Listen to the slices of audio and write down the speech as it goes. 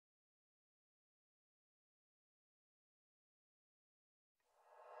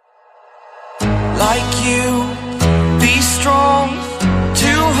like you, be strong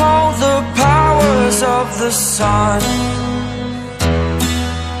to hold the powers of the sun.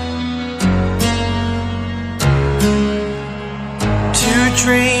 To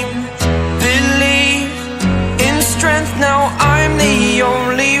dream, believe in strength, now I'm the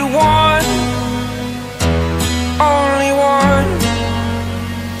only one, only one.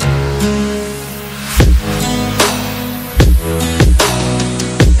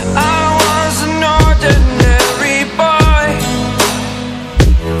 I was an ordinary boy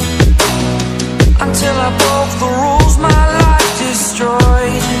until I broke the rules, my life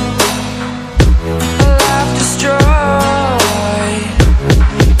destroyed, life destroyed.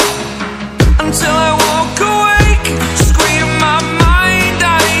 Until I walk awake, scream my mind, I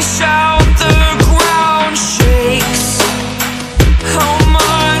shout, the ground shakes. How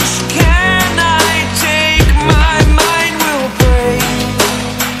much can I take? My mind will break.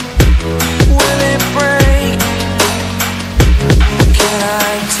 Will it break? Can I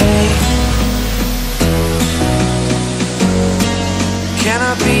take? Can I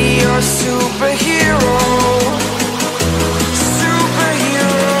be your superhero?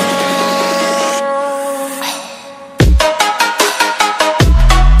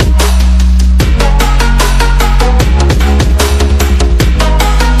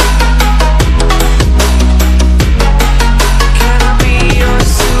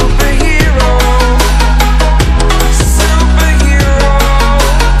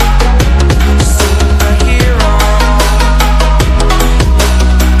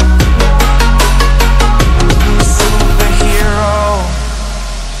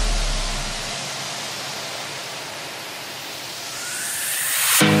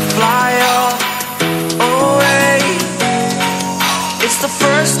 Fly up away. It's the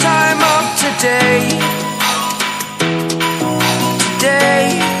first time of today. Today.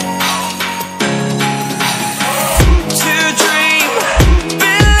 To dream,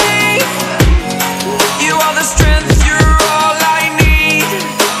 believe. You are the strength, you're all I need.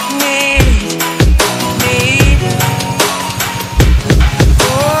 Need.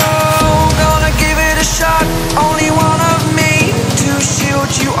 Oh, gonna give it a shot. Only one of me to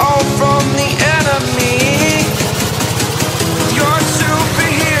shield you all from the enemy. You're a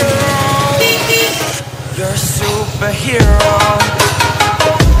superhero. You're a superhero.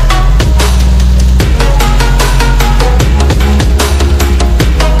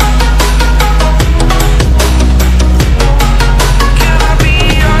 Can I be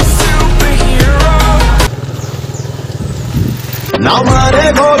your superhero? Now mare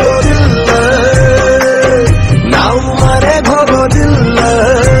bholo dilla, now mare bholo dilla,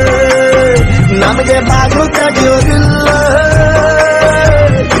 namage bagu tagyo dilla,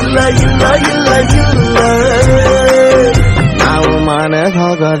 illa illa illa illa, now mare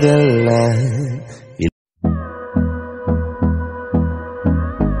bholo dilla.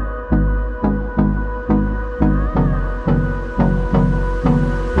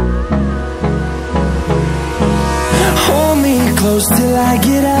 Hold me close till I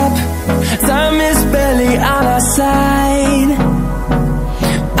get up. Time is barely on our side.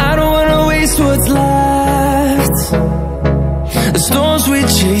 I don't wanna waste what's left. The storms we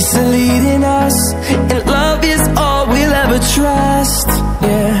chase are leading us, and love is all we'll ever trust.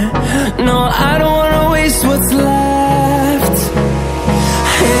 Yeah, no, I don't wanna waste what's left.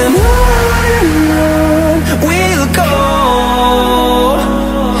 And on we'll go,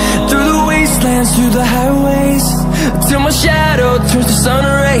 through the wastelands, through the highways, till my shadow turns to sun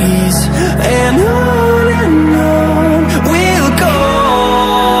rays. And on we'll go,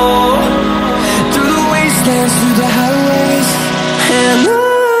 through the wastelands, through the highways. And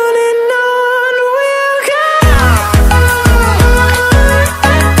on we'll go.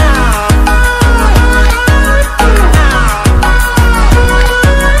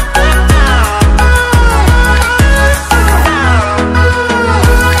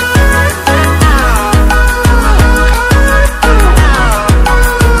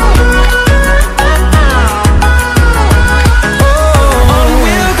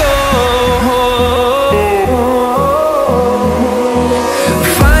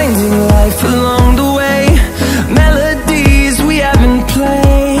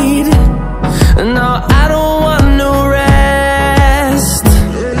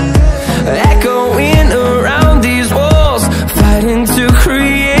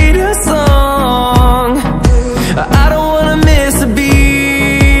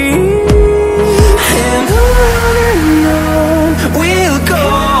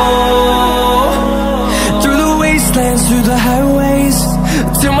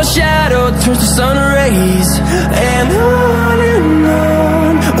 sun rays, and on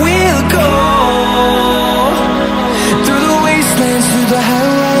we'll go.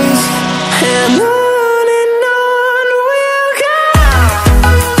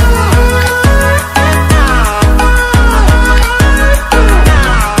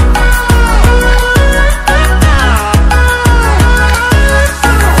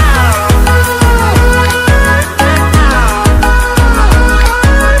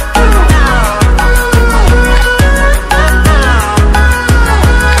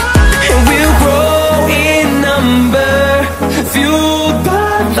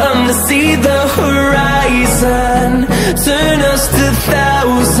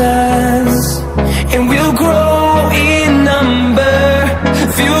 lose us, and we'll grow